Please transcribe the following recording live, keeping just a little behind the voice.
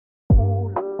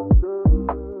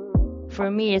for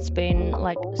me, it's been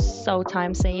like so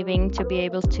time saving to be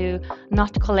able to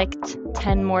not collect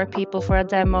 10 more people for a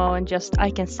demo and just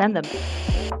I can send them.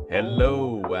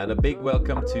 Hello, and a big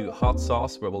welcome to Hot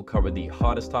Sauce, where we'll cover the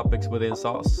hottest topics within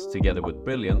sauce, together with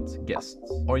brilliant guests.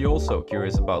 Are you also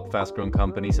curious about fast-growing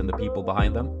companies and the people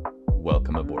behind them?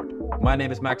 Welcome aboard. My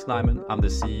name is Max Nyman. I'm the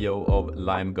CEO of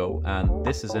LimeGo, and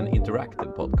this is an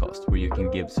interactive podcast where you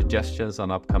can give suggestions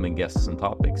on upcoming guests and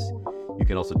topics. You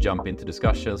can also jump into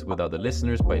discussions with other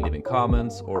listeners by leaving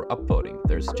comments or upvoting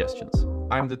their suggestions.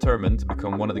 I'm determined to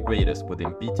become one of the greatest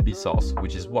within B2B SaaS,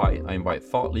 which is why I invite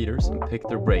thought leaders and pick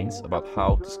their brains about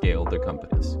how to scale their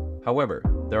companies. However,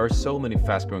 there are so many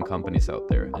fast-growing companies out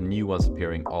there and new ones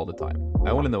appearing all the time.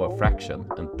 I only know a fraction,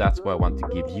 and that's why I want to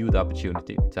give you the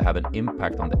opportunity to have an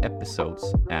impact on the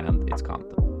episodes and its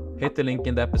content. Hit the link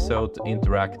in the episode to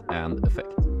interact and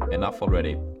affect. Enough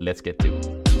already, let's get to it.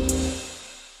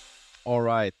 All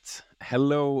right.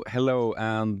 Hello,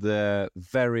 and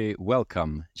very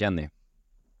welcome, Jenny.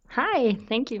 Hi,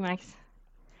 thank you, Max.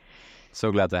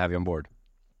 So glad to have you on board.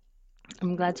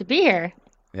 I'm glad to be here.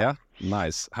 Yeah,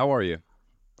 nice. How are you?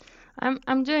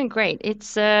 I'm doing great.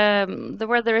 It's the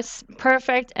weather is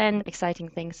perfect and exciting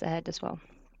things ahead as well.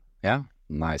 Yeah,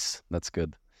 nice. That's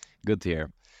good. Good to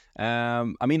hear.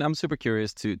 I'm super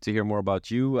curious to hear more about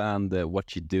you and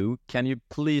what you do. Can you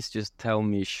please just tell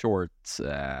me short,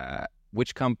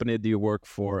 which company do you work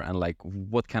for and like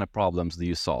what kind of problems do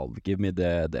you solve? Give me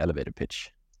the elevator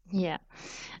pitch. Yeah.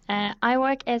 I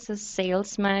work as a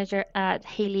sales manager at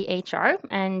Hailey HR,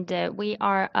 and we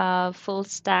are a full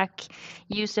stack,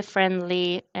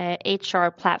 user-friendly HR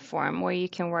platform where you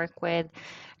can work with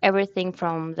everything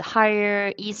from the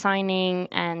hire, e-signing,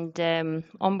 and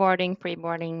onboarding,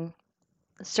 pre-boarding,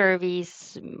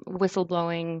 surveys,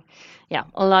 whistleblowing,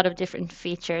 a lot of different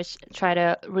features, try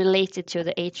to relate it to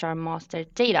the HR master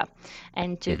data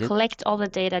and to collect all the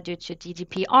data due to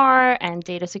GDPR and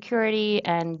data security,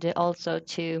 and also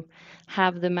to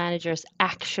have the managers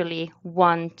actually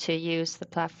want to use the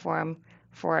platform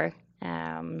for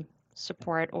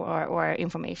support or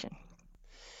information.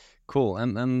 Cool.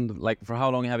 And like for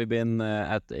how long have you been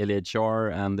at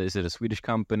LHR, and is it a Swedish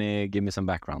company? Give me some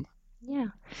background. Yeah.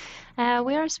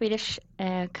 We are a Swedish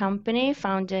company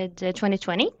founded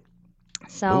 2020.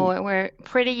 So we're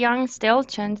pretty young still,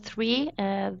 turned 3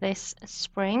 this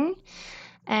spring.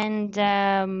 And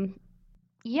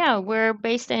we're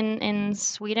based in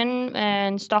Sweden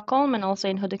and Stockholm, and also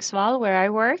in Hudiksvall, where I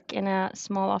work in a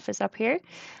small office up here.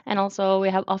 And also we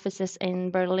have offices in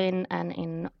Berlin and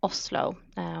in Oslo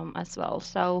as well.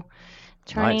 So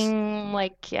turning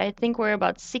I think we're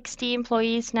about 60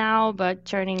 employees now, but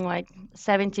turning like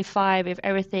 75 if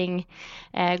everything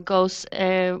goes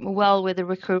well with the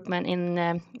recruitment in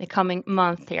the coming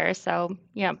month here. So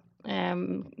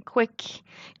quick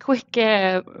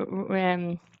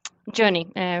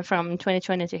journey from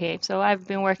 2020 to here. So I've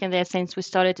been working there since we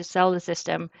started to sell the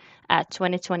system at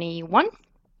 2021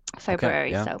 February.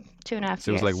 Okay, yeah. So 2.5 years.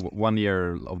 So it was like 1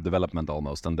 year of development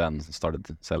almost, and then started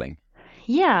selling.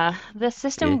 Yeah, the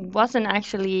system wasn't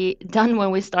actually done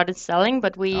when we started selling,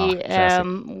 but we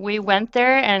went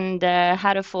there and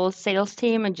had a full sales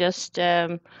team and just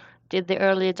did the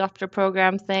early adopter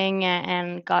program thing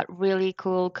and got really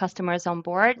cool customers on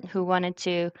board who wanted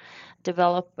to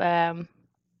develop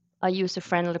a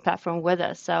user-friendly platform with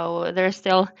us. So they're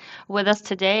still with us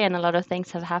today, and a lot of things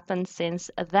have happened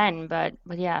since then. But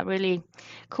yeah, really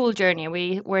cool journey.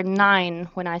 We were 9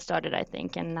 when I started, I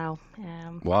think, and now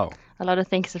wow, a lot of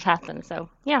things have happened. So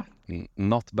yeah,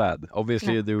 not bad.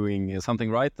 Obviously, you're doing something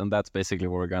right, and that's basically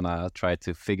what we're gonna try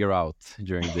to figure out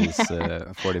during these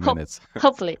 40 minutes.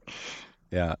 Hopefully.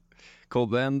 Yeah.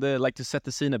 Cool. And like to set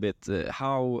the scene a bit,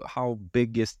 how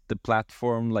big is the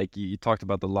platform? Like you talked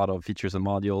about a lot of features and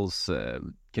modules.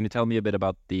 Can you tell me a bit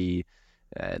about the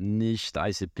niche, the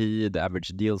ICP, the average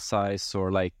deal size, or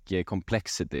like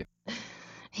complexity?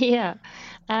 Yeah.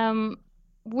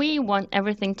 We want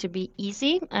everything to be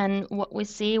easy, and what we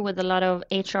see with a lot of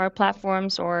HR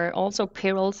platforms or also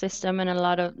payroll system and a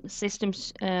lot of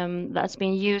systems that's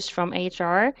being used from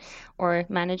HR or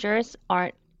managers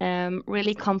are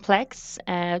really complex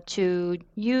to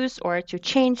use or to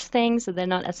change things. So they're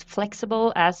not as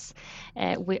flexible as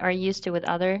we are used to with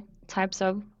other types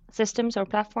of systems or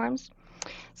platforms.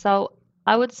 So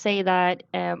I would say that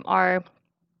our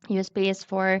USP is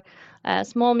for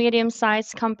small,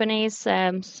 medium-sized companies.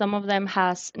 Some of them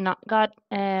has not got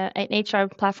an HR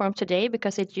platform today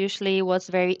because it usually was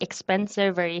very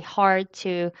expensive, very hard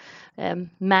to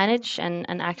manage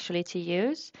and actually to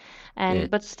use.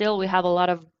 But still, we have a lot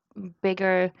of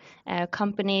bigger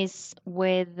companies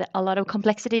with a lot of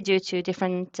complexity due to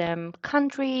different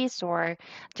countries or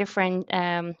different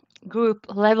group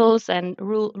levels and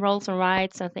roles and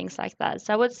rights and things like that.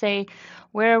 So I would say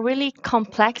we're really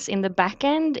complex in the back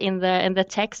end, in the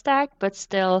tech stack, but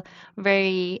still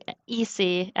very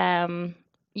easy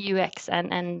UX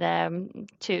and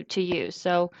to use.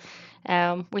 So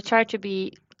we try to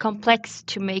be complex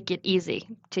to make it easy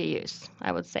to use,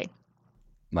 I would say.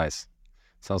 Nice.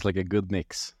 Sounds like a good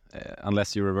mix.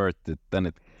 Unless you revert it, then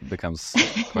it becomes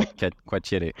quite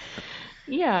shitty.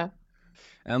 Yeah.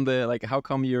 And like, how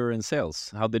come you're in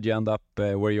sales? How did you end up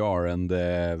where you are? And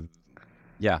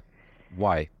yeah,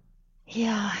 why?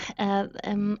 Yeah,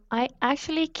 I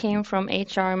actually came from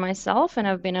HR myself, and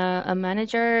I've been a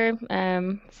manager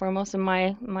for most of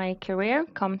my career.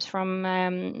 Comes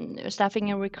from staffing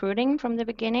and recruiting from the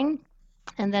beginning,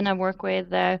 and then I work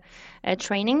with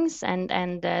trainings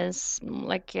and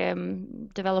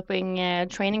developing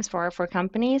trainings for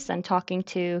companies and talking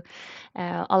to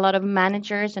a lot of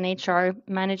managers and HR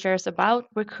managers about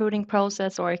recruiting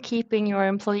process or keeping your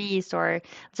employees or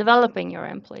developing your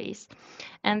employees.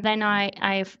 And then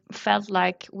I felt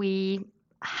like we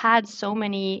had so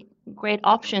many great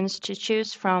options to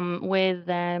choose from with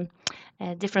a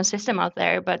different system out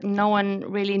there, but no one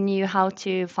really knew how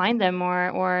to find them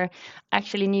or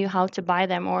actually knew how to buy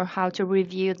them or how to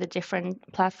review the different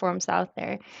platforms out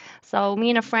there. So me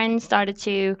and a friend started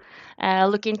to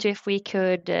look into if we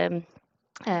could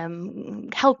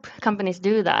help companies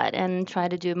do that and try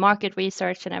to do market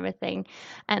research and everything.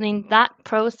 And in that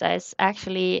process,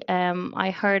 actually,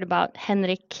 I heard about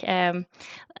Henrik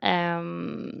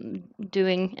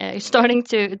doing starting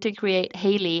to create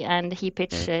Hailey, and he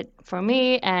pitched Yeah. it for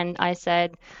me, and I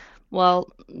said,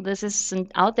 well, this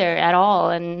isn't out there at all,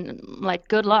 and like,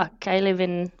 good luck. I live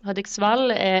in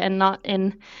Hudiksvall and not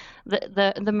in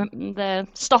the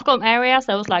Stockholm area,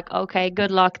 so I was like, okay,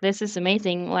 good luck. This is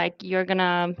amazing. Like, you're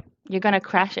gonna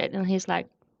crash it. And he's like,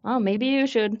 oh, maybe you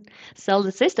should sell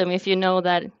the system if you know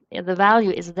that the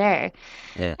value is there.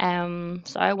 Yeah.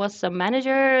 So I was a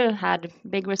manager, had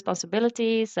big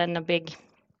responsibilities and a big,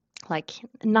 like,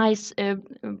 nice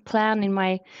plan in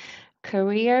my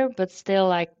career, but still,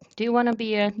 like, do you want to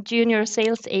be a junior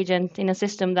sales agent in a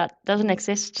system that doesn't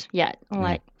exist yet? I'm Yeah.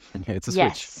 like, Yeah, it's a switch.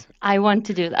 yes, I want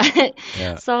to do that.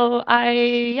 Yeah. So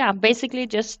yeah, basically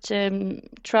just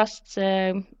trust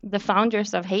the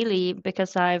founders of Haley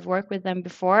because I've worked with them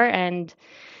before, and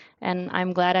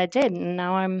I'm glad I did. And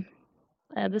now I'm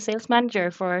the sales manager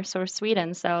for Source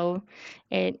Sweden. So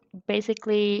it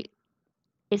basically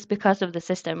is because of the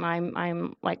system.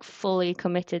 I'm like fully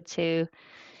committed to,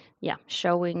 yeah,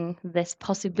 showing this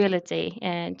possibility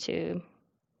to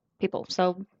people.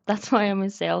 So that's why I'm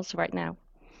in sales right now.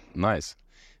 Nice.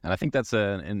 And I think that's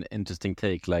an interesting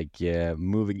take, like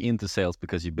moving into sales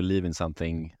because you believe in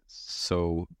something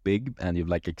so big and you've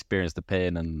like experienced the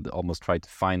pain and almost tried to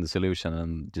find the solution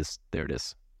and just there it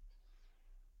is.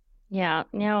 Yeah,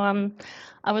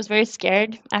 I was very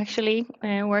scared actually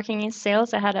working in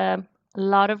sales. I had a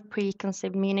lot of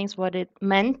preconceived meanings what it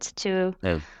meant to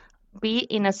Yeah. be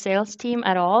in a sales team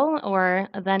at all or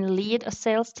then lead a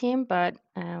sales team, but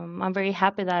I'm very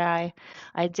happy that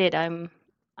I did.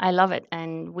 I love it,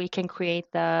 and we can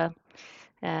create the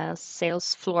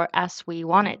sales floor as we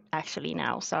want it actually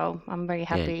now. So I'm very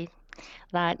Yeah. happy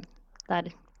that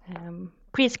that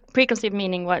preconceived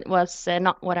meaning what was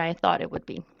not what I thought it would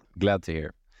be. Glad to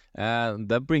hear.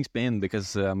 That brings me in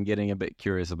because I'm getting a bit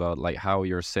curious about like how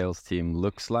your sales team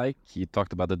looks like. You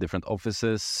talked about the different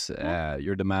offices. Yeah.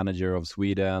 You're the manager of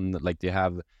Sweden. Like, do you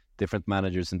have different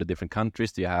managers in the different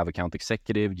countries? Do you have account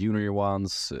executive, junior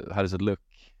ones? How does it look?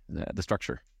 The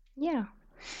structure. Yeah.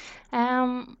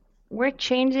 We're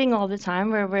changing all the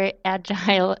time. We're very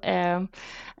agile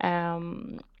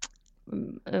um,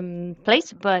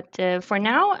 place, but for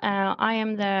now, I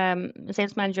am the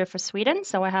sales manager for Sweden.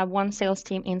 So I have one sales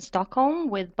team in Stockholm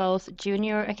with both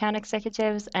junior account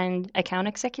executives and account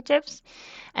executives,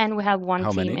 and we have one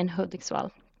How team many? in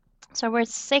Hudiksvall. So we're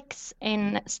six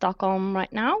in Stockholm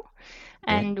right now,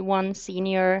 Yeah. and one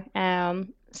senior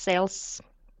sales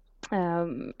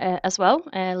as well,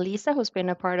 Lisa, who's been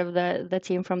a part of the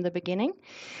team from the beginning.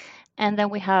 And then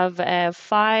we have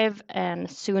five and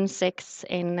soon six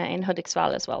in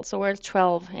Hudiksvall as well. So we're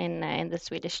 12 in the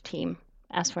Swedish team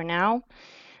as for now.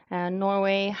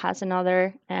 Norway has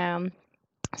another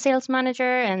sales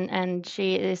manager, and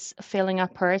she is filling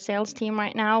up her sales team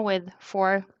right now with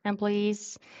 4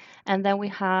 employees. And then we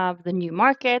have the new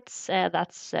markets.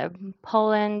 That's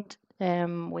Poland.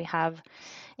 We have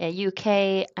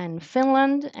UK and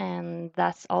Finland, and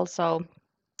that's also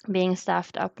being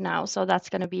staffed up now. So that's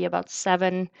going to be about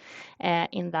seven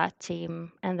in that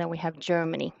team. And then we have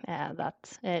Germany, that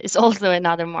is also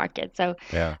another market. So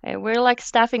Yeah. we're like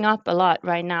staffing up a lot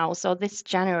right now. So this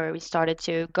January, we started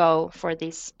to go for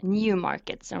these new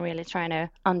markets and really trying to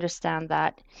understand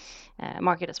that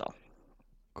market as well.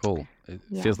 Cool. It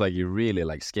Yeah. feels like you're really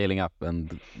like scaling up,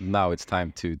 and now it's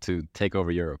time to take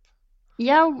over Europe.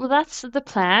 Yeah, well, that's the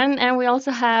plan. And we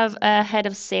also have a head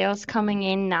of sales coming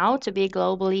in now to be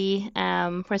globally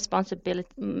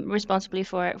responsibly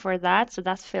for that. So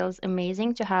that feels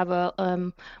amazing to have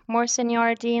a more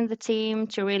seniority in the team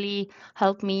to really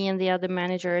help me and the other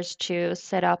managers to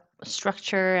set up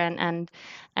structure and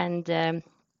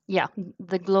yeah,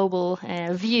 the global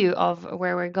view of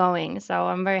where we're going. So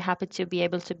I'm very happy to be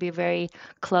able to be very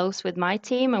close with my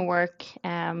team and work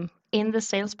in the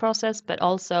sales process, but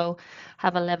also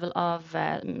have a level of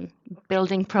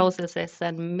building processes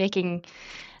and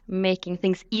making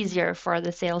things easier for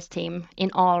the sales team in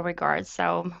all regards. So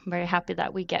I'm very happy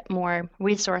that we get more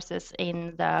resources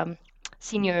in the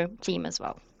senior team as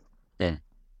well. Mm.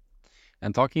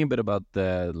 And talking a bit about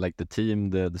the like the team,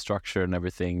 the structure and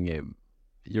everything,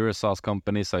 you're a SaaS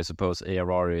company, so I suppose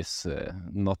ARR is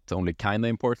not only kind of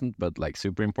important, but like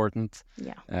super important.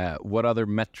 Yeah. What other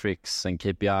metrics and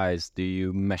KPIs do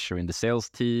you measure in the sales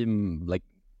team? Like,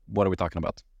 what are we talking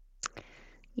about?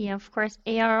 Yeah, of course,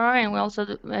 ARR, and we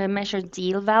also measure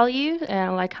deal value,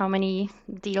 like how many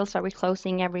deals are we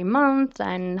closing every month,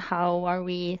 and how are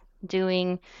we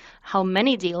doing, how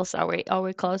many deals are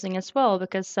we closing as well,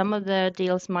 because some of the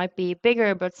deals might be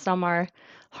bigger, but some are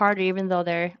harder, even though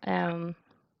they're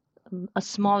a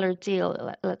smaller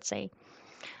deal, let's say.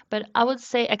 But I would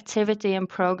say activity and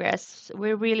progress.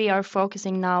 We really are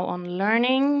focusing now on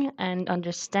learning and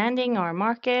understanding our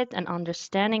market and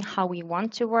understanding how we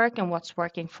want to work and what's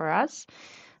working for us.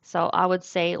 So I would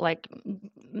say like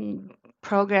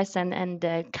progress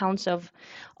and counts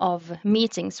of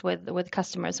meetings with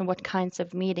customers and what kinds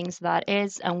of meetings that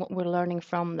is and what we're learning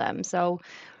from them. So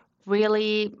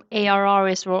really ARR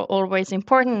is always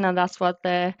important, and that's what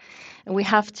the we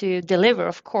have to deliver,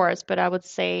 of course. But I would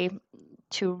say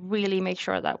to really make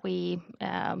sure that we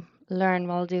learn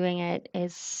while doing it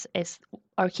is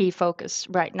our key focus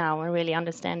right now, and really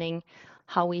understanding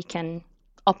how we can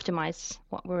optimize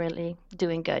what we're really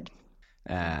doing good.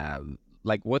 So. Uh,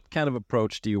 like, what kind of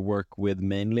approach do you work with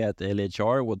mainly at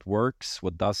LHR? What works?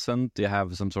 What doesn't? Do you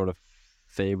have some sort of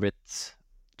favorite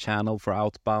channel for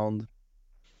outbound?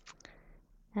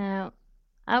 Uh,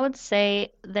 I would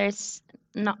say there's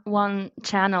not one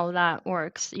channel that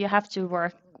works. You have to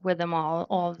work with them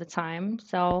all the time.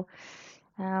 So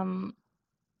um,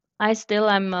 I still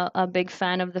am a big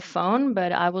fan of the phone,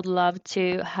 but I would love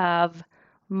to have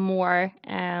more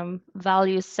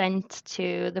value sent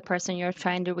to the person you're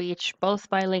trying to reach, both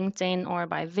by LinkedIn or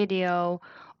by video,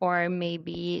 or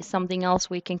maybe something else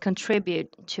we can contribute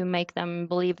to make them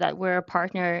believe that we're a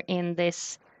partner in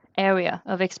this area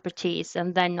of expertise,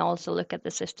 and then also look at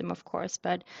the system, of course.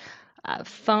 But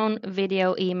phone,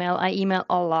 video, email. I email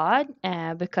a lot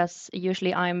because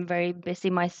usually I'm very busy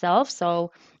myself.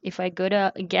 So if I get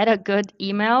a good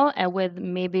email with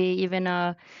maybe even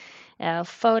a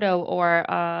photo or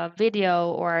a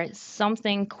video or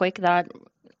something quick that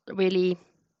really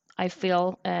I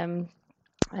feel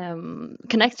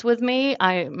connects with me,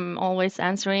 I'm always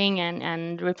answering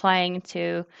and replying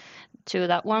to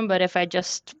that one. But if I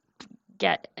just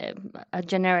get a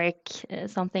generic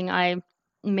something, I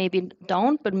maybe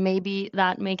don't, but maybe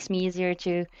that makes me easier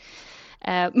to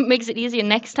makes it easier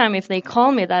next time if they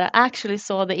call me that I actually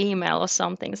saw the email or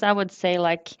something. So I would say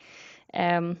like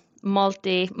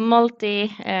multi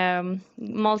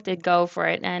go for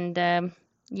it. And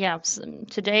yeah,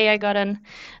 today I got an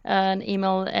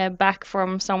email back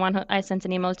from someone who I sent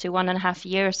an email to 1.5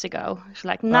 years ago. She's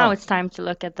like, now Oh, it's time to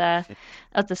look at the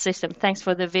system. Thanks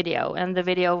for the video. And the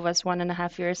video was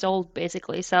 1.5 years old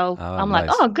basically. So oh, I'm like,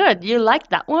 nice. oh, good, you like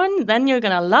that one? Then you're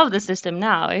gonna love the system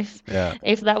now. Yeah,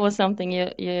 If that was something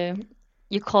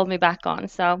you called me back on.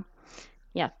 So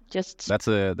yeah, just that's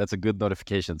a good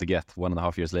notification to get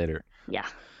 1.5 years later. yeah.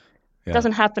 Yeah.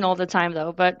 Doesn't happen all the time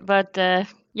though, but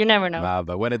you never know. Nah,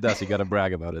 but when it does, you gotta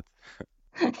brag about it.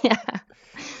 Yeah.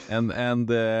 And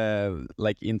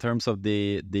like in terms of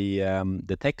the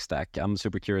tech stack, I'm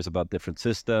super curious about different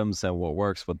systems and what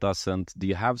works, what doesn't. Do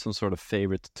you have some sort of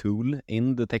favorite tool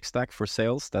in the tech stack for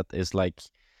sales that is like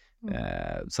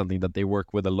Mm. something that they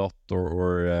work with a lot,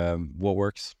 or what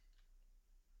works?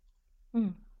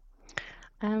 Mm.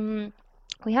 Um,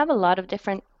 we have a lot of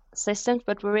different systems,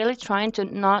 but we're really trying to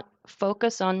not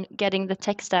focus on getting the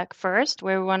tech stack first.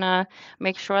 We want to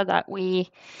make sure that we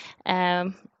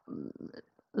um,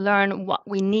 learn what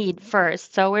we need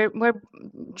first. So we're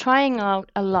trying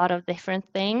out a lot of different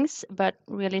things, but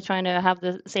really trying to have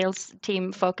the sales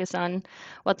team focus on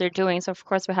what they're doing. So of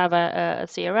course we have a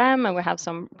CRM and we have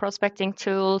some prospecting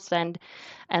tools and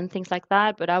things like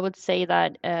that. But I would say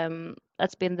that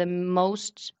that's been the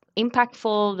most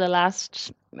impactful the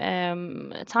last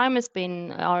time has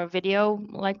been our video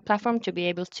like platform to be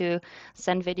able to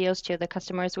send videos to the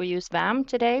customers who use VAM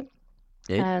today.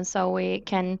 Yeah. So we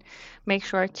can make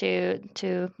sure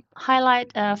to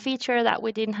highlight a feature that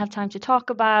we didn't have time to talk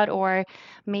about, or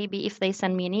maybe if they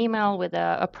send me an email with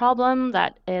a problem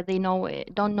that they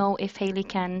don't know if Haley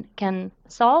can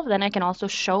solve, then I can also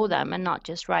show them and not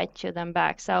just write to them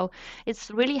back. So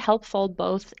it's really helpful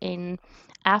both in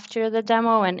after the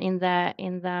demo and in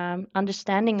the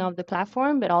understanding of the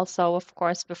platform, but also of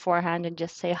course beforehand and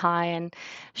just say hi and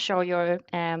show your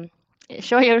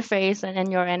show your face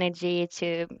and your energy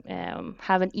to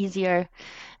have an easier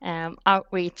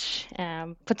outreach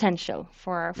potential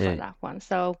for Yeah. that one.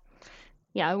 So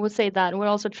yeah, I would say that we're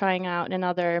also trying out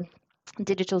another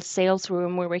digital sales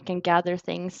room where we can gather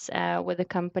things with the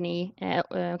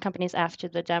companies after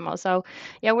the demo. So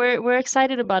yeah, we're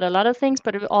excited about a lot of things,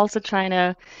 but we're also trying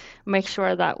to make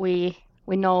sure that we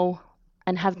know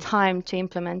and have time to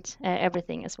implement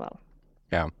everything as well.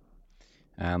 Yeah.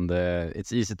 And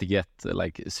it's easy to get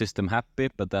like system happy,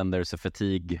 but then there's a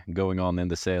fatigue going on in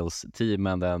the sales team,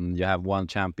 and then you have one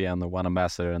champion or one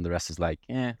ambassador, and the rest is like,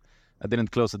 I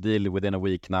didn't close a deal within a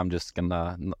week. Now I'm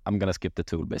gonna skip the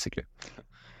tool basically.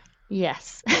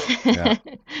 Yes. Yeah.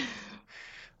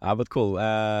 But cool.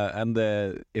 And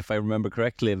if I remember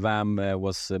correctly, VAM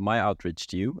was my outreach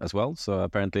to you as well. So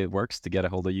apparently it works to get a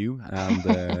hold of you.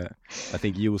 And I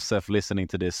think Josef listening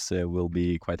to this will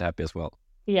be quite happy as well.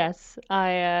 Yes,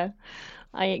 I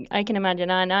can imagine,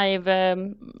 and I've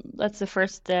that's the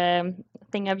first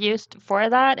thing I've used for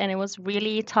that, and it was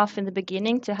really tough in the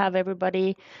beginning to have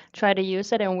everybody try to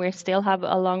use it, and we still have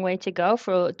a long way to go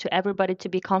for to everybody to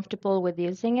be comfortable with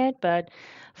using it. But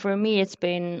for me, it's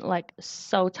been like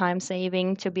so time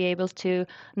saving to be able to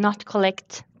not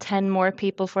collect 10 more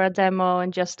people for a demo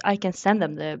and just I can send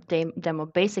them the demo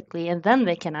basically, and then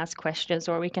they can ask questions,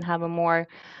 or we can have a more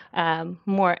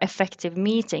effective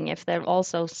meeting if they've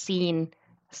also seen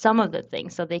some of the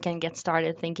things so they can get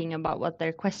started thinking about what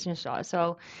their questions are.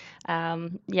 So,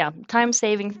 yeah, time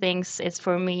saving things is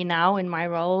for me now in my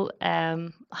role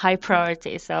high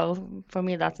priority. So, for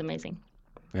me, that's amazing.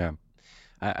 Yeah.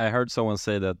 I heard someone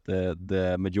say that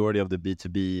the majority of the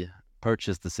B2B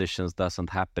purchase decisions doesn't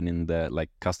happen in the like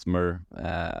customer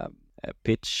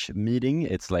pitch meeting.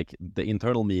 It's like the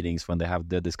internal meetings when they have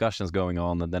the discussions going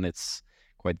on, and then it's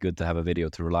quite good to have a video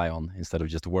to rely on instead of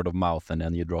just word of mouth, and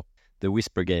then you drop the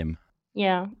whisper game.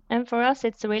 Yeah, and for us,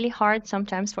 it's really hard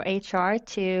sometimes for HR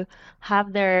to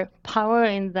have their power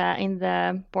in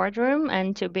the boardroom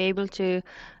and to be able to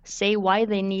say why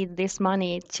they need this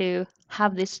money to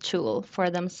have this tool for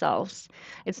themselves.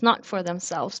 It's not for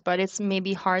themselves, but it's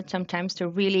maybe hard sometimes to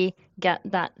really get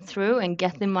that through and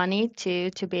get the money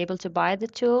to be able to buy the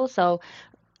tool. So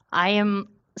I am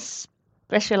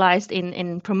specialized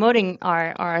in promoting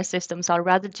our systems. I'd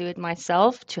rather do it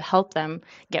myself to help them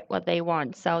get what they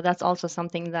want. So that's also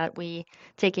something that we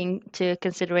take into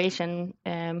consideration.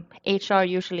 HR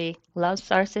usually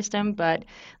loves our system, but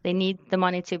they need the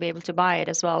money to be able to buy it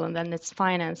as well. And then it's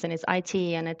finance and it's IT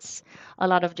and it's a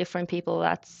lot of different people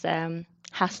that's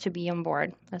has to be on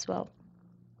board as well.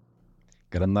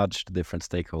 Gotta nudge the different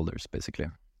stakeholders, basically.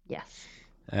 Yes.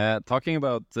 Talking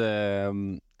about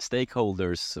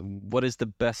stakeholders, what is the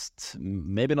best,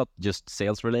 maybe not just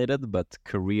sales related, but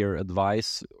career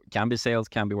advice? Can be sales,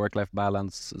 can be work-life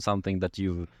balance, something that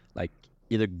you've like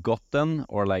either gotten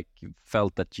or like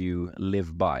felt that you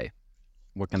live by.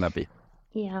 What can that be?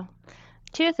 Yeah.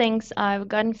 Two things I've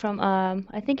gotten from,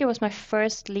 I think it was my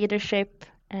first leadership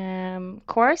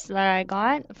course that I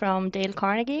got from Dale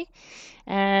Carnegie.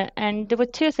 And there were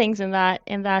two things in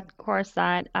that course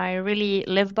that I really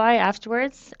live by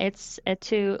afterwards. It's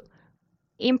to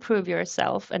improve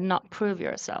yourself and not prove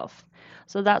yourself.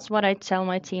 So that's what I tell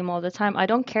my team all the time. I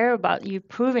don't care about you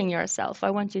proving yourself. I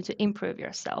want you to improve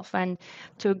yourself and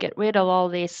to get rid of all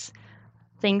these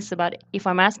things about if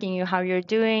I'm asking you how you're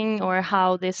doing or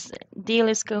how this deal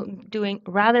is doing,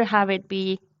 rather have it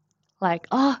be like,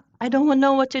 oh, I don't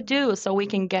know what to do, so we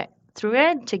can get through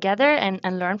it together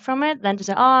and learn from it, than to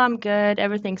say, oh, I'm good,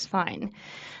 everything's fine.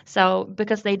 So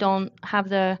because they don't have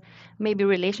the maybe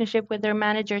relationship with their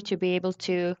manager to be able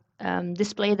to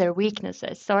display their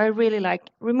weaknesses. So I really like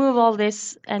remove all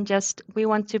this and just we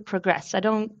want to progress. I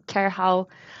don't care how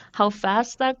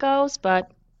fast that goes,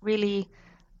 but really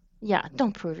yeah,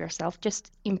 don't prove yourself,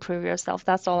 just improve yourself.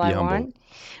 That's all Be I humble. want.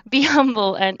 Be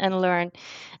humble and learn.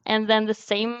 And then the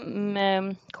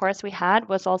same course we had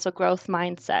was also growth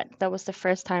mindset. That was the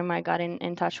first time I got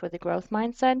in touch with the growth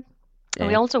mindset. And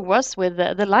we Yeah. also was with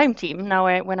the Lime team now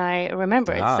when I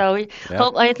remember it. Ah, So yeah,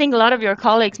 hope I think a lot of your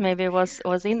colleagues maybe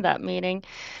was in that meeting.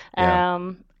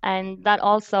 yeah, And that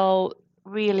also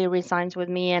really resonates with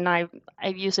me, and I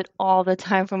use it all the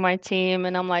time for my team.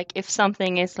 And I'm like, if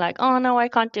something is like, oh no, I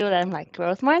can't do that, I'm like,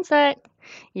 growth mindset.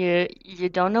 You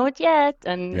don't know it yet,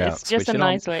 and yeah. it's just a Switch it on.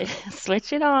 nice way.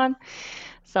 Switch it on.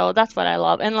 So that's what I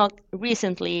love. And look,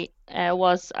 recently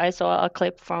was I saw a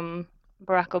clip from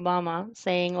Barack Obama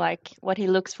saying like what he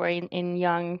looks for in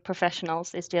young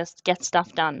professionals is just get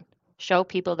stuff done. Show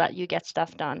people that you get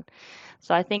stuff done.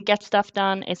 So I think get stuff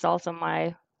done is also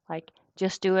my like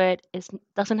just do it. It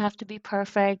doesn't have to be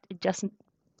perfect. It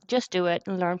just do it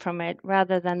and learn from it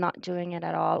rather than not doing it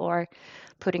at all or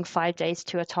putting 5 days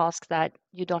to a task that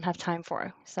you don't have time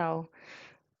for. So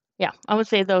yeah, I would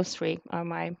say those three are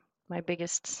my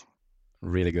biggest.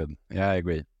 Really good. Yeah, I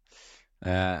agree.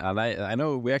 And I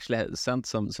know we actually had sent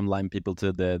some line people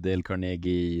to the Dale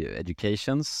Carnegie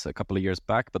educations a couple of years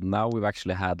back, but now we've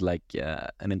actually had like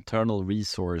an internal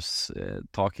resource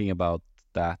talking about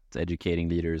that, educating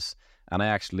leaders. And I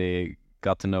actually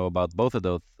got to know about both of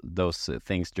those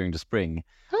things during the spring.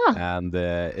 Huh. And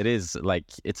it is like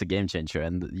it's a game changer,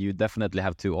 and you definitely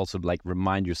have to also like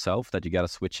remind yourself that you got to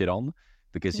switch it on,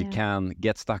 because you Yeah. can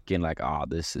get stuck in like,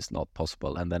 this is not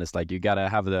possible, and then it's like you gotta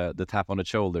have the tap on the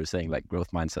shoulder saying like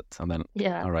growth mindset, and then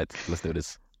Yeah. all right, let's do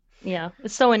this. Yeah.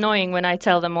 It's so annoying when I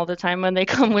tell them all the time when they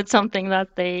come with something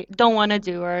that they don't want to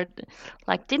do or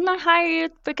like, didn't I hire you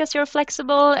because you're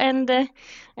flexible and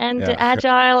Yeah.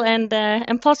 agile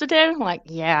and positive? I'm like,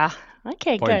 yeah.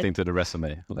 Okay, good. Pointing to the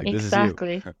resume like this is you.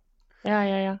 Exactly. Yeah,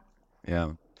 yeah, yeah.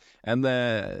 Yeah. And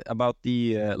about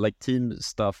the like team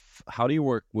stuff, how do you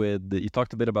work with? You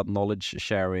talked a bit about knowledge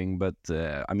sharing, but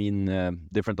I mean,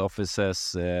 different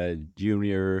offices,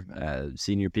 junior,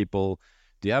 senior people.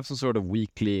 Do you have some sort of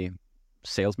weekly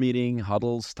sales meeting,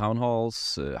 huddles, town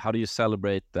halls? How do you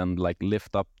celebrate and like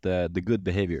lift up the good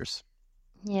behaviors?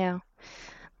 Yeah.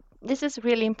 This is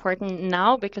really important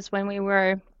now because when we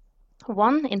were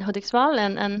one in Hudiksvall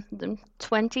and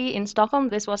 20 in Stockholm,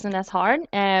 this wasn't as hard.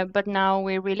 But now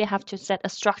we really have to set a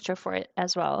structure for it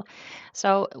as well.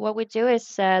 So what we do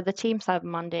is the teams have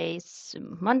Mondays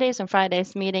and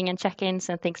Fridays meeting and check-ins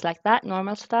and things like that,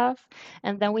 normal stuff.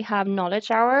 And then we have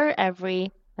knowledge hour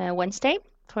every Wednesday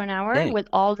for an hour Yay. with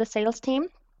all the sales team.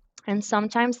 And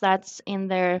sometimes that's in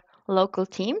their local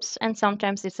teams, and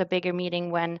sometimes it's a bigger meeting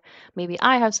when maybe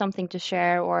I have something to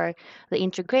share or the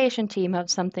integration team have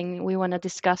something we want to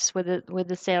discuss with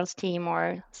the sales team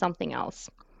or something else.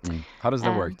 Mm. How does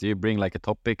that work? Um, Do you bring like a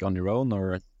topic on your own,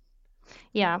 or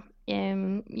yeah,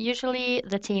 usually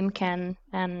the team can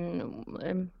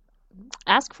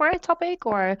ask for a topic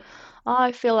or "Oh,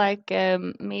 I feel like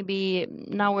maybe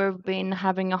now we've been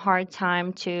having a hard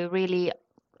time to really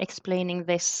explaining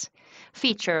this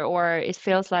feature or it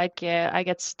feels like I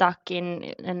get stuck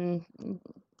in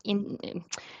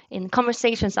in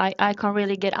conversations I can't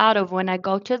really get out of when I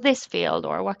go to this field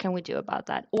or what can we do about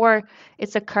that or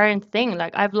it's a current thing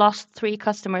like I've lost 3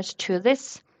 customers to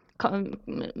this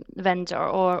vendor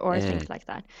or yeah, things like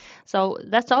that. So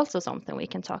that's also something we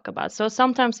can talk about. So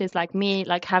sometimes it's like me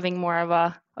like having more of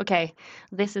a okay,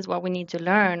 this is what we need to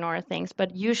learn or things,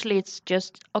 but usually it's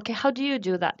just okay, how do you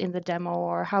do that in the demo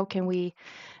or how can we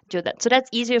do that. So that's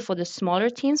easier for the smaller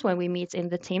teams when we meet in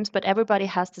the teams, but everybody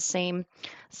has the same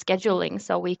scheduling,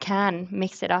 so we can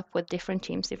mix it up with different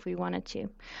teams if we wanted to.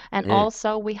 And yeah.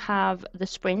 also we have the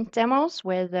sprint demos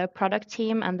where the product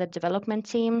team and the development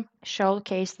team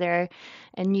showcase their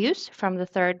news from the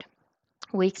third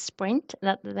week sprint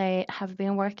that they have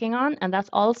been working on, and that's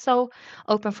also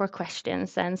open for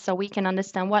questions, and so we can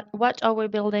understand what are we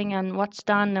building and what's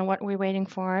done and what we're waiting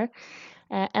for.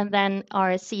 And then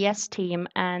our CS team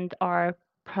and our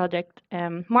product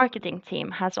marketing team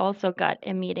has also got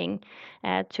a meeting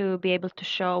to be able to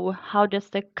show how does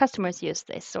the customers use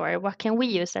this or what can we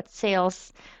use at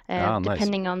sales Ah, nice.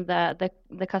 depending on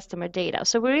the customer data.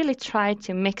 So we really try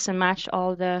to mix and match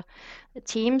all the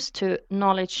teams to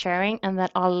knowledge sharing and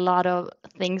that a lot of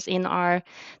things in our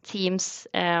teams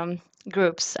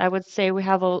groups. I would say we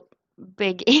have a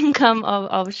big income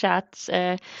of chats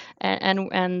and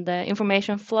the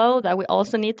information flow that we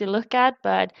also need to look at,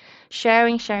 but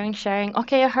sharing.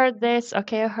 Okay, I heard this.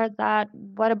 Okay, I heard that.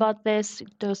 What about this?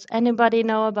 Does anybody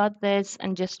know about this?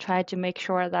 And just try to make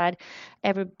sure that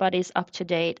everybody's up to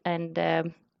date and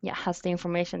yeah, has the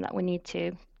information that we need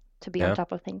to be on Yeah.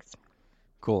 top of things.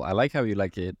 Cool. I like how you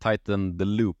like tighten the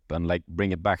loop and like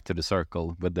bring it back to the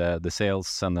circle with the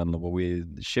sales and then what we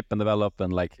ship and develop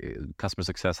and like customer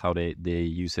success, how they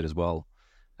use it as well.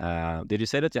 Did you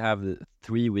say that you have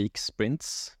 3 week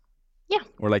sprints Yeah,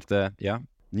 or like the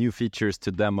new features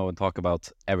to demo and talk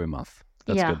about every month?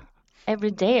 That's yeah. good.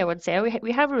 Every day, I would say.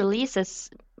 We have releases,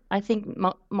 I think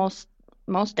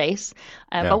most days,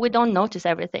 Yeah. but we don't notice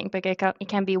everything because it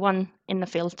can be one in a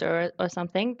filter or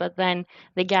something. But then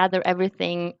they gather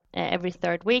everything every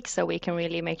third week, so we can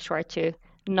really make sure to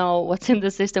know what's in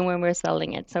the system when we're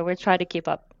selling it. So we try to keep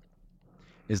up.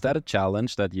 Is that a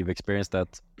challenge that you've experienced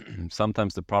that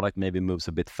sometimes the product maybe moves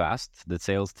a bit fast? The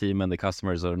sales team and the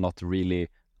customers are not really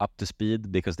up to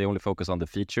speed because they only focus on the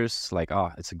features, like,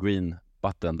 it's a green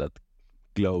button that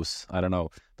glows. I don't know.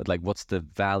 But like, what's the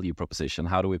value proposition?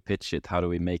 How do we pitch it? How do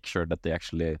we make sure that they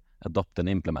actually adopt and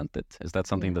implement it? Is that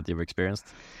something Yeah. that you've experienced?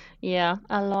 Yeah,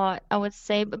 a lot, I would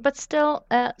say. But still,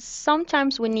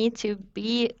 sometimes we need to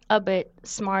be a bit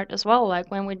smart as well. Like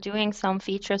when we're doing some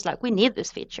features, like we need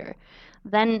this feature.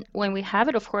 Then when we have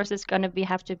it, of course, it's going to be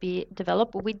have to be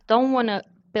developed. But we don't want to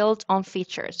build on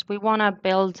features. We want to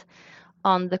build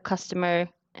on the customer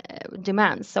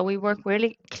demands. So we work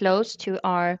really close to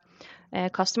our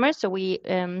customers. So we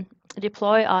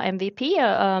deploy our MVP,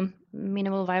 a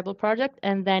minimal viable project,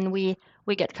 and then we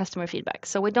get customer feedback.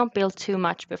 So we don't build too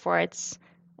much before it's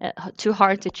too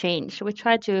hard to change. We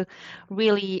try to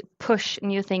really push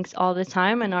new things all the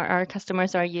time, and our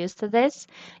customers are used to this.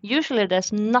 Usually,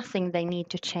 there's nothing they need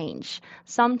to change.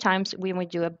 Sometimes when we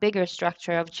do a bigger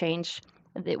structure of change,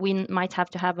 we might have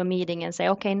to have a meeting and say,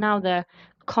 okay, now the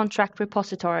contract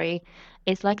repository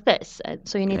is like this.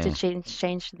 So you need to Mm.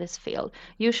 change this field.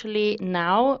 Usually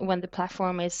now, when the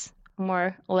platform is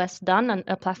more or less done, and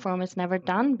a platform is never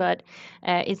done, but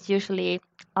it's usually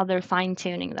other fine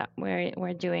tuning that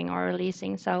we're doing or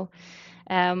releasing. So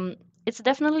um, it's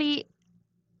definitely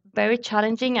very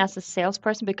challenging as a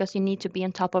salesperson because you need to be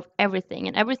on top of everything,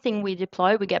 and everything we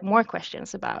deploy we get more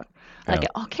questions about, like,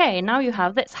 Yeah. okay, now you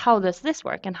have this, how does this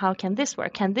work and how can this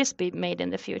work, can this be made in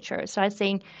the future? So I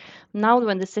think now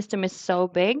when the system is so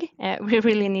big, we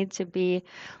really need to be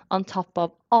on top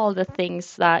of all the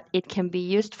things that it can be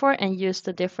used for and use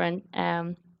the different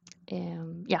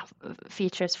yeah,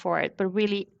 features for it, but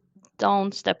really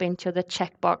don't step into the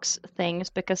checkbox things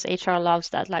because HR loves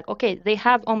that. Like, okay, they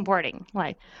have onboarding.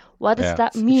 Like, what does Yeah.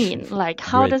 that mean? Like,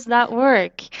 how Great. does that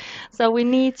work? So we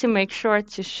need to make sure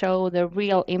to show the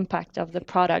real impact of the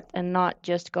product and not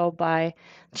just go by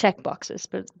checkboxes,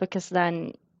 but because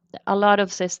then a lot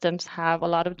of systems have a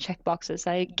lot of checkboxes.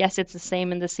 I guess it's the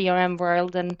same in the CRM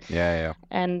world, Yeah, yeah.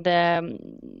 and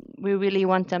we really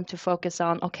want them to focus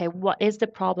on, okay, what is the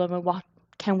problem and what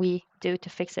can we do to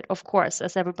fix it? Of course,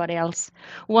 as everybody else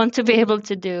want to be able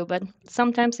to do, but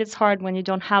sometimes it's hard when you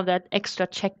don't have that extra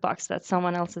checkbox that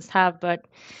someone else's have. But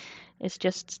it's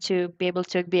just to be able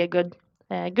to be a good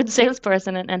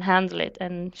salesperson and handle it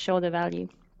and show the value.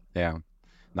 Yeah.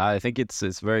 Now I think it's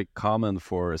very common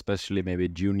for especially maybe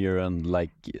junior and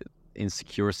like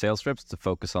insecure sales reps to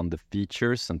focus on the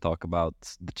features and talk about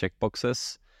the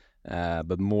checkboxes,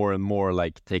 but more and more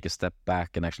like take a step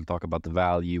back and actually talk about the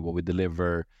value, what we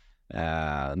deliver,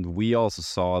 and we also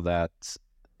saw that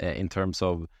in terms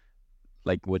of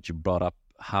like what you brought up,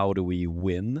 how do we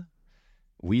win?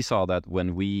 We saw that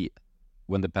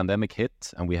when the pandemic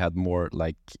hit and we had more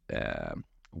like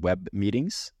web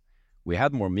meetings, we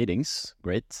had more meetings,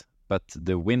 great, but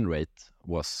the win rate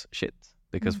was shit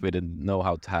because Mm. we didn't know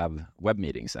how to have web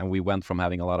meetings. And we went from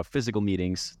having a lot of physical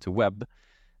meetings to web.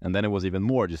 And then it was even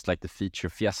more just like the feature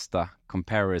fiesta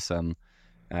comparison.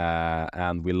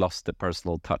 And we lost the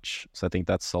personal touch. So I think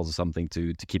that's also something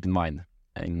to keep in mind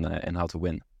in how to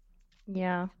win.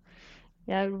 Yeah.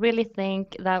 Yeah, I really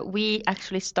think that we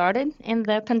actually started in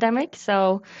the pandemic.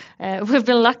 So we've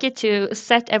been lucky to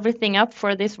set everything up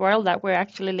for this world that we're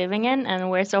actually living in.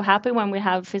 And we're so happy when we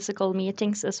have physical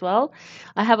meetings as well.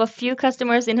 I have a few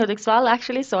customers in Hudiksvall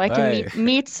actually, so I can Hey.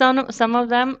 meet some of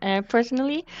them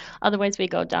personally. Otherwise, we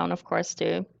go down, of course,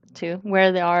 to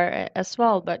where they are as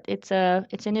well. But it's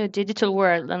a new digital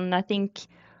world, and I think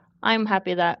I'm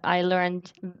happy that I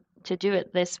learned to do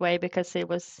it this way because it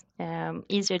was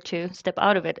easier to step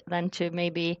out of it than to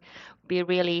maybe be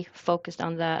really focused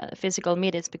on the physical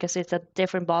meetings because it's a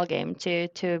different ballgame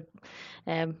to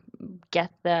um,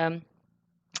 get the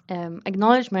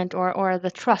acknowledgement or the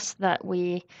trust that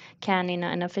we can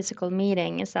in a physical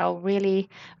meeting. So really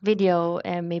video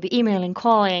and maybe emailing,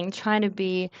 calling, trying to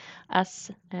be as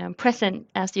present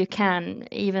as you can,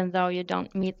 even though you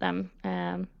don't meet them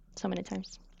so many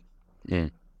times. Mm.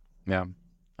 Yeah.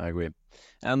 I agree.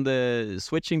 And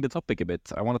switching the topic a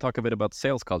bit, I want to talk a bit about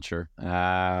sales culture.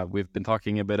 We've been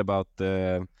talking a bit about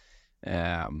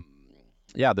um,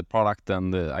 yeah, the product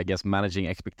and I guess managing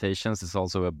expectations is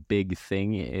also a big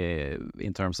thing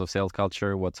in terms of sales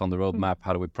culture. What's on the roadmap?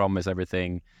 How do we promise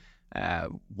everything?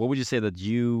 What would you say that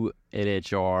you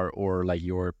at HR or like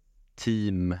your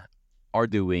team are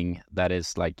doing that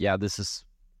is like, yeah, this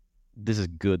is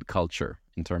good culture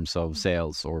in terms of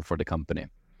sales or for the company?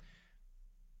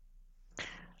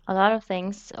 A lot of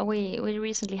things. We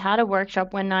recently had a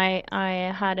workshop when I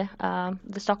had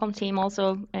the Stockholm team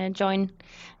also join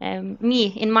me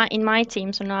in my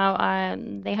team. So now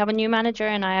they have a new manager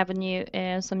and I have a new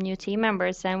some new team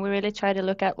members, and we really try to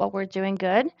look at what we're doing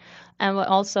good, and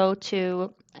also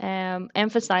to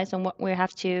emphasize on what we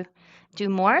have to do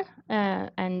more,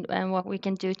 and what we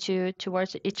can do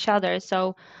towards each other.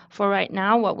 So for right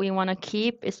now, what we want to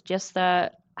keep is just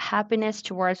the happiness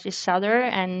towards each other,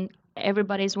 and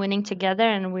everybody's winning together,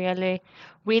 and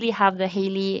really have the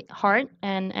Hailey heart,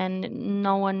 and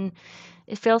no one,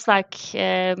 it feels like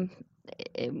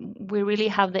we really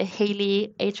have the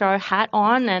Hailey HR hat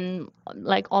on, and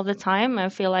like all the time I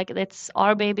feel like it's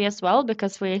our baby as well,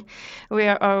 because we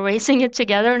are raising it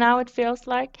together now, it feels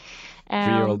like.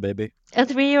 3 year old um, baby. a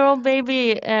 3-year-old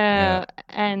baby, Yeah.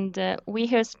 and we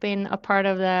has been a part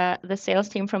of the sales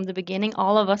team from the beginning.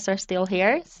 All of us are still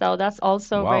here, so that's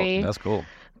also Wow, very that's cool.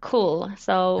 cool.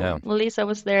 So Yeah. Lisa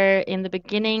was there in the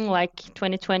beginning, like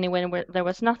 2020, when there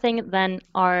was nothing. Then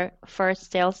our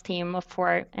first sales team of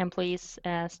 4 employees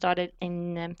started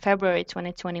in February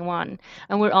 2021,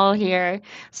 and we're all here.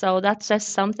 So that's just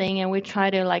something, and we try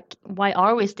to like, why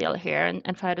are we still here,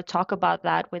 and try to talk about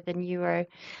that with the newer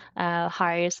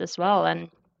hires as well, and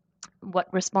what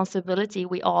responsibility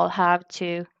we all have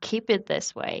to keep it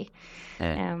this way.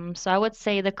 Yeah. So I would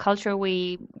say the culture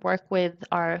we work with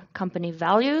our company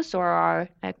values, or our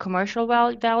commercial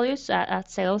values at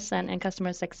sales and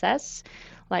customer success.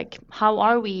 Like, how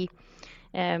are we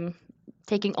um,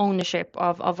 taking ownership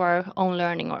of our own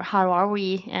learning, or how are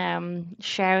we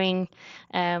sharing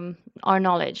our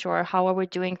knowledge, or how are we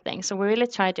doing things. So we really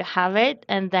try to have it,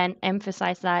 and then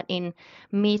emphasize that in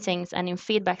meetings and in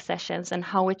feedback sessions, and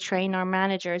how we train our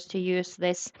managers to use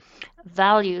this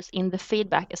values in the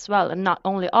feedback as well, and not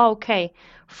only, oh, okay,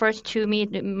 first 2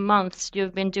 months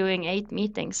you've been doing 8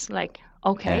 meetings, like,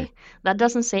 Yeah. okay, that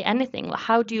doesn't say anything.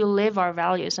 How do you live our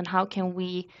values, and how can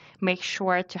we make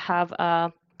sure to have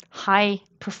a high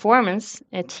performance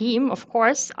team? Of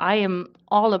course, I am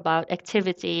all about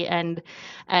activity, and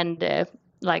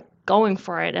like going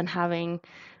for it, and having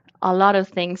a lot of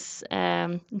things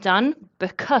done,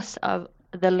 because of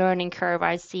the learning curve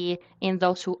I see in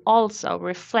those who also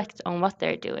reflect on what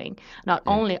they're doing. Not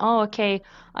Yeah. only, oh, okay,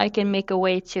 I can make a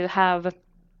way to have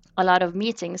a lot of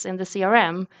meetings in the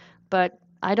CRM, but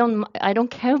I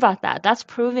don't care about that. That's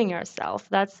proving yourself.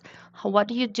 That's what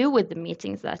do you do with the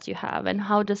meetings that you have, and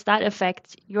how does that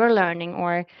affect your learning,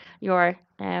 or your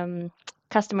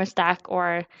customer stack,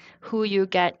 or who you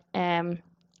get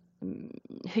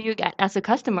as a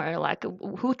customer, like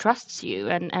who trusts you,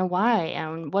 and why,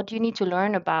 and what do you need to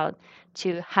learn about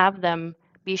to have them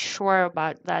be sure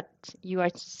about that you are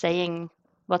saying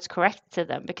what's correct to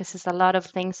them, because there's a lot of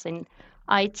things in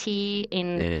IT,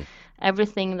 in Yeah.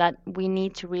 everything, that we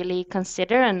need to really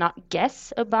consider and not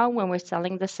guess about when we're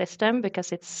selling the system,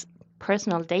 because it's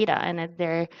personal data, and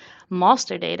their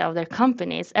master data of their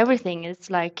companies, everything. It's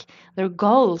like their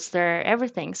goals, their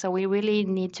everything. So we really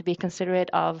need to be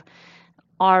considerate of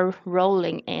are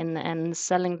rolling in and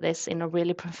selling this in a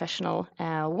really professional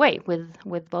way,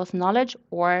 with both knowledge,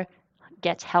 or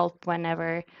get help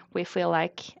whenever we feel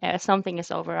like something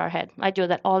is over our head. I do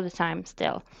that all the time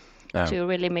still, Yeah. to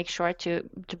really make sure to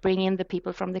bring in the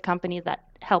people from the company that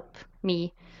help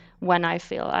me when I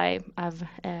feel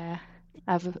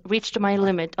I've reached my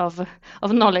limit of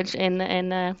knowledge in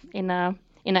a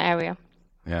area.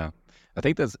 Yeah. I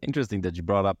think that's interesting that you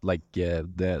brought up like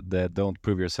the don't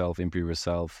prove yourself, improve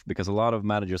yourself, because a lot of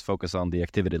managers focus on the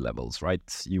activity levels,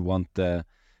 right? You want the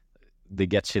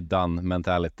get shit done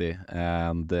mentality,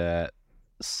 and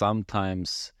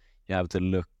sometimes you have to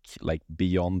look like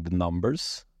beyond the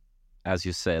numbers. As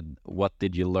you said, what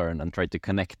did you learn, and try to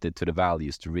connect it to the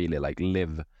values to really like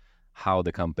live how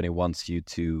the company wants you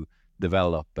to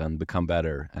develop and become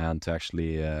better, and to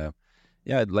actually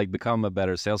yeah, like become a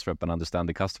better sales rep and understand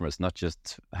the customers, not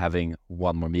just having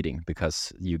one more meeting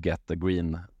because you get the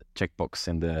green checkbox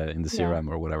in the Yeah. CRM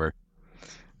or whatever.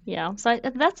 Yeah, so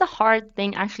that's a hard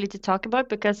thing actually to talk about,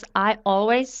 because I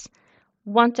always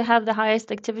want to have the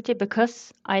highest activity,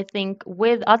 because I think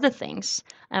with other things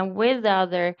and with the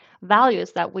other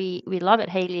values that we love at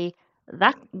Haley,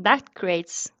 that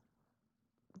creates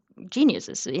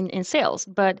geniuses in sales.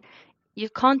 But you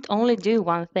can't only do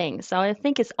one thing. So I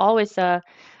think it's always a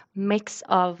mix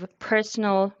of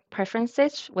personal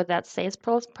preferences with that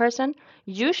person.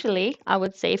 Usually, I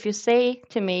would say if you say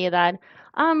to me that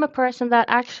I'm a person that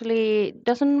actually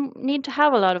doesn't need to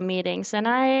have a lot of meetings and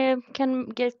I can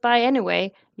get by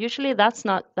anyway, usually that's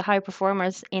not the high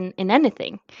performers in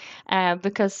anything.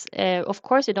 Because, of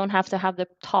course, you don't have to have the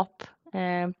top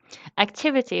um,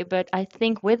 activity, but I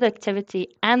think with activity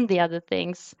and the other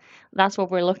things, that's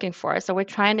what we're looking for. So we're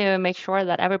trying to make sure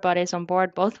that everybody is on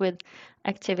board, both with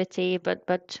activity,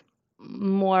 but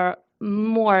more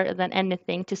than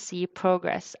anything to see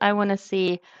progress. I want to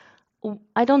see.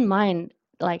 I don't mind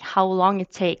like how long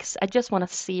it takes. I just want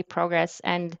to see progress,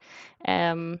 and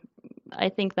um, I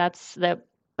think that's the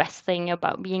best thing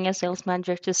about being a sales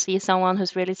manager to see someone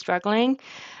who's really struggling,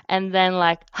 and then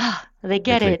like they The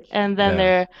get click. it, and then Yeah.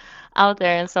 they're out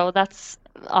there, and so that's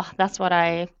what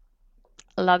I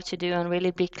love to do and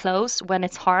really be close when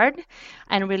it's hard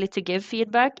and really to give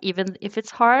feedback even if it's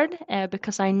hard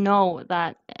because I know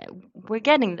that we're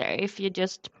getting there if you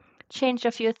just change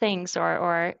a few things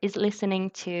or is listening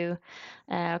to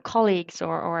colleagues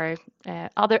or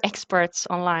other experts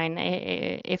online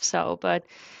if so. But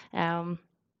um,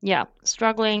 yeah,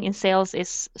 struggling in sales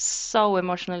is so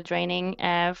emotionally draining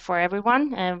for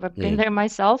everyone. I've been Mm. there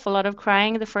myself, a lot of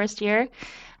crying the first year.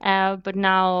 But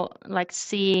now, like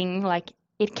seeing like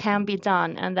it can be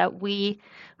done, and that we,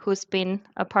 who's been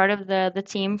a part of the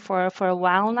team for a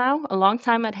while now, a long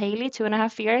time at Haley,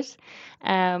 2.5 years,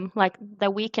 like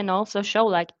that we can also show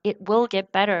like it will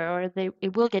get better, or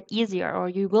it will get easier, or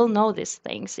you will know these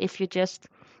things if you just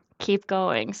keep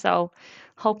going. So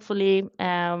hopefully,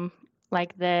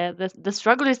 like the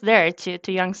struggle is there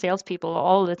to young salespeople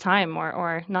all the time,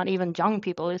 or not even young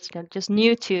people. It's just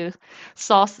new to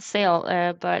SaaS sale.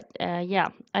 But yeah,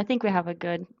 I think we have a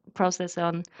good process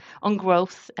on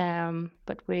growth.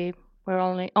 But we're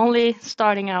only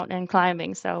starting out and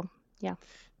climbing. So yeah.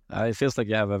 It feels like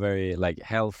you have a very like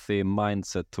healthy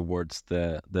mindset towards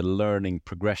the learning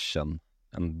progression,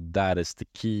 and that is the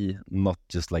key, not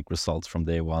just like results from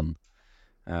day one.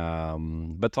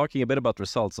 But talking a bit about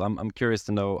results, I'm curious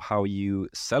to know how you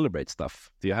celebrate stuff.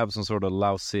 Do you have some sort of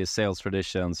lousy sales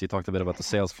traditions? You talked a bit about the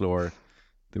sales floor.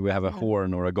 Do we have a Yeah.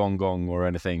 horn or a gong or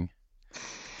anything?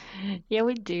 Yeah,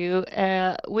 we do.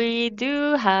 We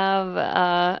do have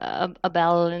a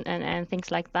bell and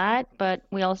things like that, but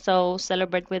we also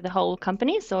celebrate with the whole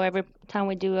company. So every time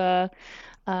we do a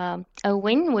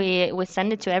win, we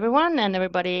send it to everyone, and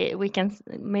everybody we can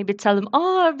maybe tell them,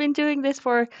 oh, I've been doing this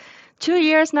for 2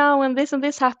 years now, and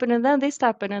this happened, and then this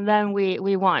happened, and then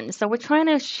we won. So we're trying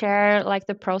to share like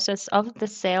the process of the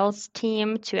sales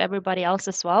team to everybody else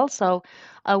as well. So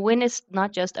a win is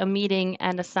not just a meeting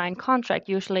and a signed contract.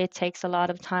 Usually it takes a lot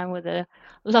of time with a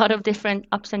lot of different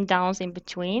ups and downs in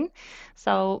between.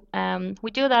 So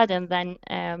we do that and then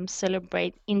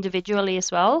celebrate individually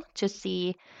as well to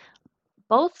see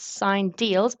both signed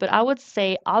deals, but I would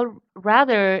say I'll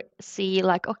rather see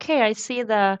like, okay, I see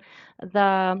the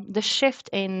shift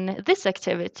in this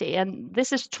activity, and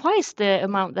this is twice the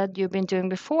amount that you've been doing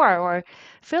before, or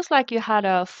feels like you had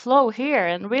a flow here,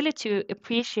 and really to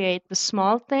appreciate the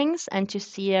small things and to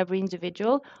see every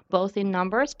individual, both in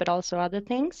numbers but also other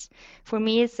things. For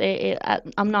me,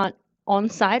 I'm not on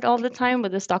site all the time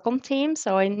with the Stockholm team,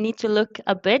 so I need to look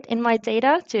a bit in my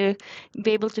data to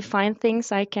be able to find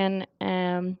things I can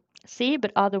see,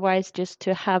 but otherwise just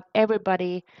to have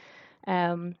everybody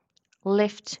um,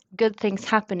 lift good things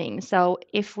happening. So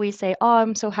if we say, "Oh,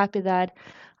 I'm so happy that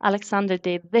Alexander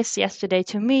did this yesterday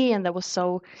to me, and that was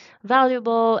so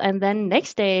valuable," and then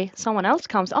next day someone else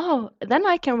comes, "Oh, then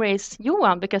I can raise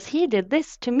Johan because he did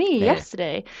this to me Yeah.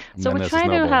 yesterday." And So then we're there's a trying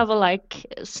to snowball. have a like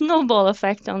snowball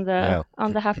effect Yeah.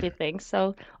 on the happy things.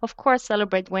 So of course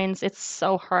celebrate wins. It's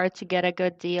so hard to get a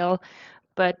good deal,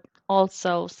 but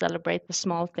also celebrate the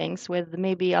small things with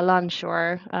maybe a lunch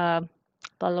or a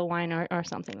bottle of wine or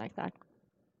something like that.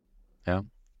 Yeah.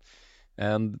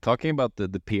 And talking about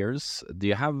the peers, do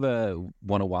you have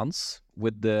one-on-ones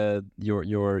with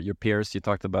your peers? You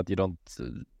talked about you don't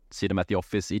see them at the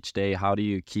office each day. How do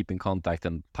you keep in contact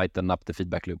and tighten up the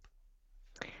feedback loop?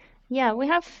 Yeah, we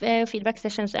have feedback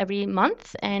sessions every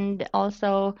month, and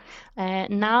also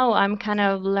now I'm kind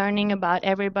of learning about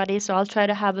everybody, so I'll try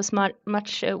to have as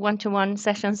much one-to-one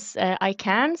sessions I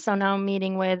can. So now I'm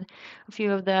meeting with a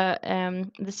few of the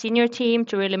senior team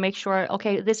to really make sure,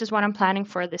 okay, this is what I'm planning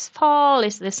for this fall.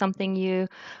 Is this something you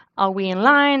are we in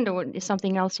line, or is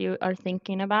something else you are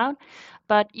thinking about?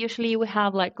 But usually we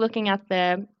have like looking at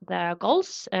the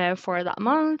goals for that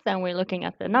month, and we're looking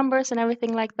at the numbers and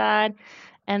everything like that,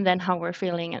 and then how we're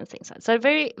feeling and things like that. So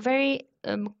very, very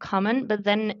common. But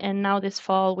then, and now this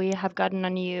fall, we have gotten a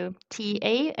new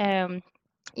TA,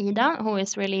 Ida, who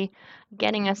is really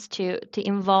getting us to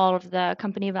involve the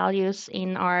company values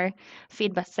in our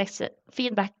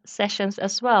feedback sessions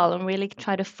as well, and really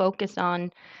try to focus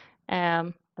on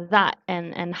that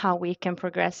and how we can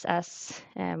progress as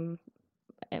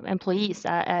employees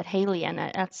at Hailey and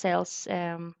at sales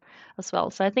as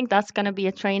well. So I think that's going to be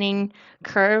a training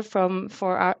curve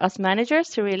for us managers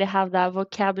to really have that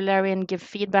vocabulary and give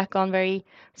feedback on very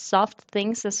soft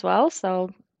things as well.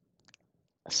 So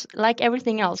like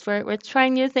everything else, we're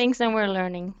trying new things and we're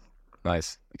learning.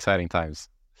 Nice, exciting times.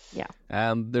 Yeah.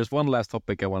 And there's one last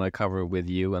topic I want to cover with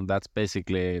you, and that's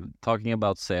basically talking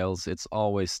about sales. It's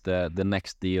always the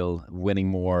next deal, winning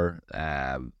more,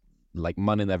 like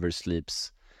money never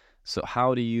sleeps. So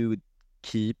how do you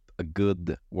keep a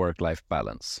good work-life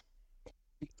balance?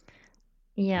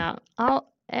 Yeah, I'll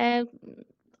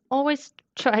always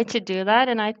try to do that,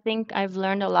 and I think I've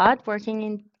learned a lot working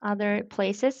in other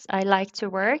places. I like to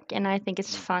work, and I think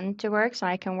it's fun to work, so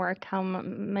I can work how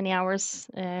many hours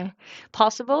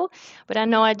possible. But I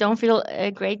know I don't feel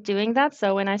great doing that.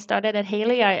 So when I started at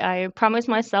Haley, I promised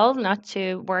myself not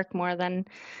to work more than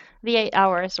the 8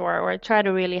 hours, or try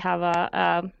to really have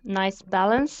a nice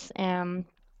balance.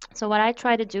 So what I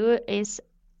try to do is,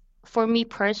 for me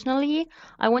personally,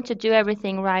 I want to do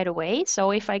everything right away.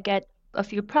 So if I get a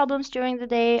few problems during the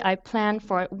day, I plan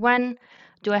for when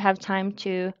do I have time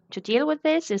to deal with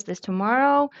this? Is this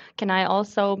tomorrow? Can I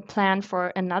also plan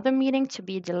for another meeting to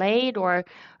be delayed? Or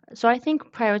so I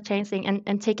think prioritizing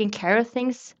and taking care of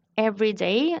things every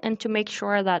day, and to make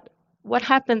sure that what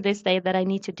happened this day that I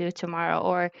need to do tomorrow,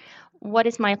 or what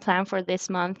is my plan for this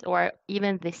month or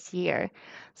even this year.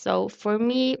 So for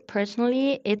me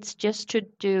personally, it's just to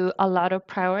do a lot of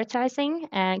prioritizing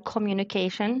and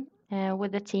communication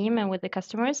with the team and with the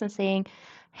customers, and saying,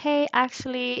 "Hey,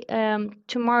 actually,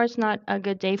 tomorrow's not a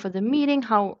good day for the meeting.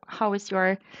 How is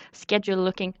your schedule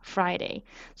looking Friday?"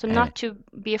 So not to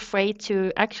be afraid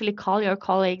to actually call your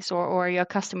colleagues or your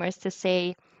customers to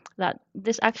say that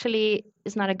this actually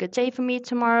is not a good day for me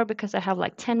tomorrow because I have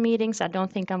like 10 meetings. I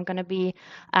don't think I'm going to be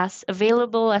as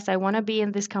available as I want to be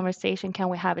in this conversation. Can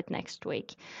we have it next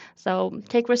week? So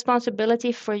take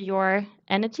responsibility for your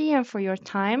energy and for your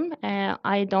time.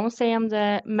 I don't say I'm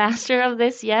the master of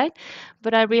this yet,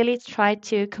 but I really try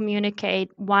to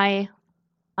communicate why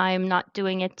I'm not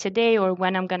doing it today or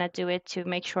when I'm going to do it, to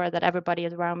make sure that everybody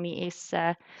around me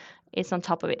is on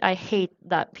top of it. I hate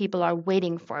that people are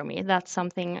waiting for me. That's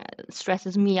something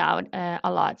stresses me out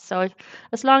a lot. So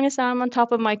as long as I'm on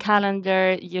top of my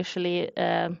calendar, usually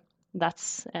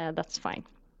that's fine.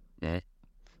 Yeah.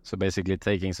 So basically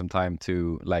taking some time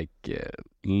to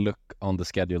look on the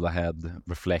schedule ahead,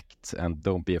 reflect, and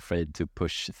don't be afraid to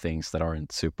push things that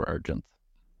aren't super urgent.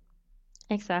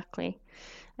 Exactly.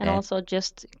 And Yeah. also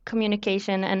just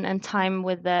communication and time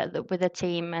with the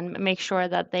team, and make sure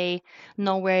that they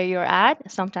know where you're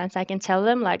at. Sometimes I can tell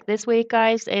them like, this week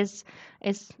guys is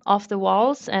off the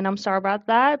walls and I'm sorry about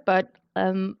that, but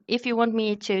if you want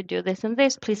me to do this and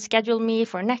this, please schedule me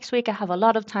for next week. I have a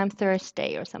lot of time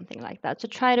Thursday or something like that. To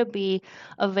try to be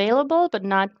available, but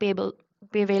not be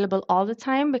available all the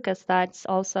time, because that's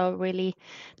also really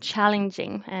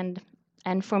challenging.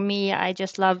 And for me, I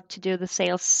just love to do the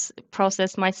sales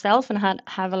process myself, and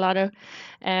have a lot of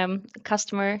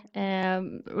customer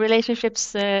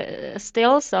relationships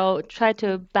still. So try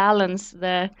to balance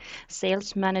the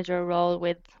sales manager role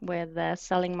with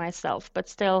selling myself. But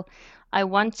still, I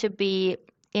want to be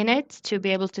in it to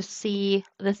be able to see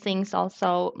the things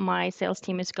also my sales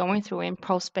team is going through in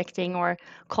prospecting or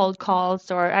cold calls,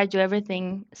 or I do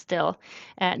everything still.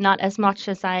 Not as much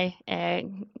as I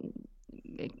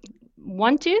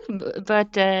want to,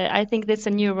 but I think this is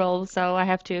a new role, so I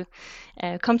have to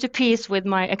come to peace with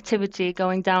my activity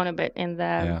going down a bit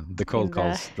Yeah, the cold in the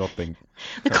calls dropping.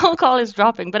 the cold call is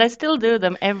dropping, but I still do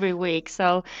them every week,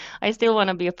 so I still want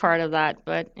to be a part of that.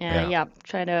 But Yeah. yeah,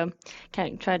 try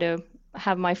to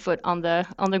have my foot on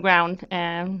the ground,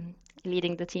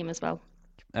 leading the team as well.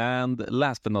 And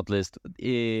last but not least,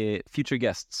 future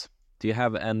guests. Do you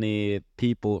have any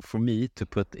people for me to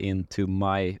put into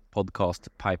my podcast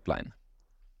pipeline?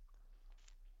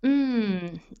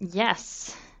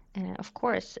 Yes, of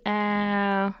course.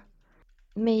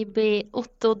 Maybe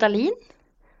Otto Dahlin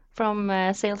from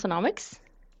Salesonomics.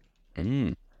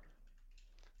 Mm.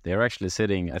 They're actually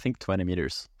sitting, I think, 20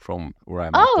 meters from where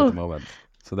I'm at the Oh, moment.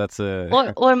 So that's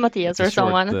or Matthias it's a or short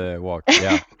someone. walk.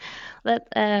 Yeah. That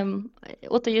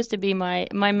Otto used to be my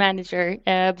manager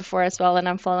before as well, and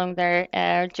I'm following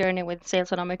their journey with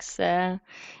Salesonomics,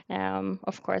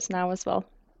 of course, now as well.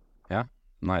 Yeah,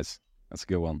 nice. That's a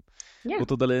good one. Yeah.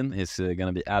 Otto Dahlin is going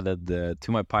to be added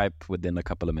to my pipe within a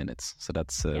couple of minutes. So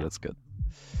that's good.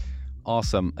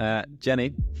 Awesome.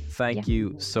 Jenny, thank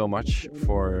you so much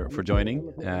for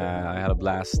joining. I had a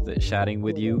blast chatting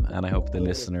with you, and I hope the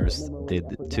listeners did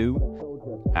too.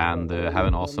 And have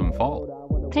an awesome fall.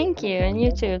 Thank you, and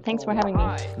you too. Thanks for having me.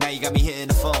 Now you got me hitting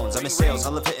the phones. I'm in sales, I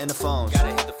love hitting the phones. Gotta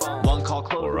hit the phone. One call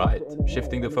close. All right.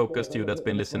 Shifting the focus to you that's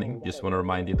been listening, just want to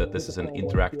remind you that this is an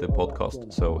interactive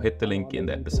podcast, so hit the link in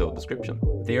the episode description.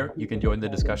 There, you can join the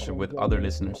discussion with other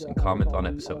listeners and comment on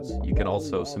episodes. You can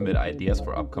also submit ideas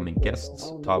for upcoming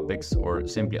guests, topics, or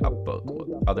simply upvote what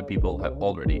other people have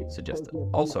already suggested.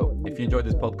 Also, if you enjoyed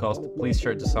this podcast, please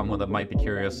share it to someone that might be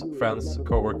curious, friends,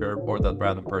 coworker, or that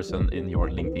random person in your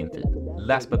LinkedIn feed.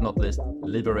 Last but not least,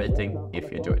 leave a rating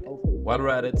if you enjoyed it. While we're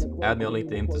at it, add me on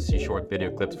LinkedIn to see short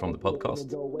video clips from the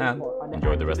podcast, and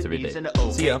enjoy the rest of your day.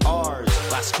 See ya!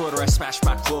 Last quarter I smashed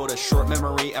my quota. Short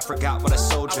memory, I forgot what I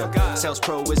sold you. Sales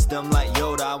pro wisdom like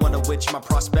Yoda. I wonder which my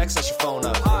prospects I should phone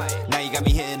up. Now you got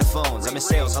me hitting the phones. I'm in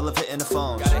sales, I love hitting the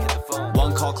phones.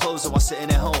 One call closer while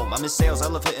sitting at home. I'm in sales, I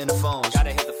love hitting the phones.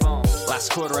 Gotta hit the phone.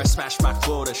 Last quarter I smashed my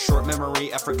quota. Short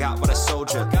memory, I forgot what I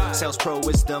sold you. Sales pro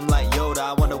wisdom like Yoda.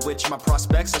 I wonder which my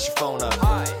prospects I should phone up.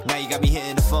 Now you got me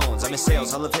hitting the phones. I'm in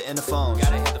sales, I love hitting the phones.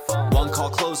 Gotta hit the phone. One call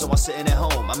closer while sitting at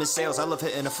home. I'm in sales, I love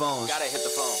hitting the phones. Gotta hit the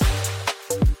phone.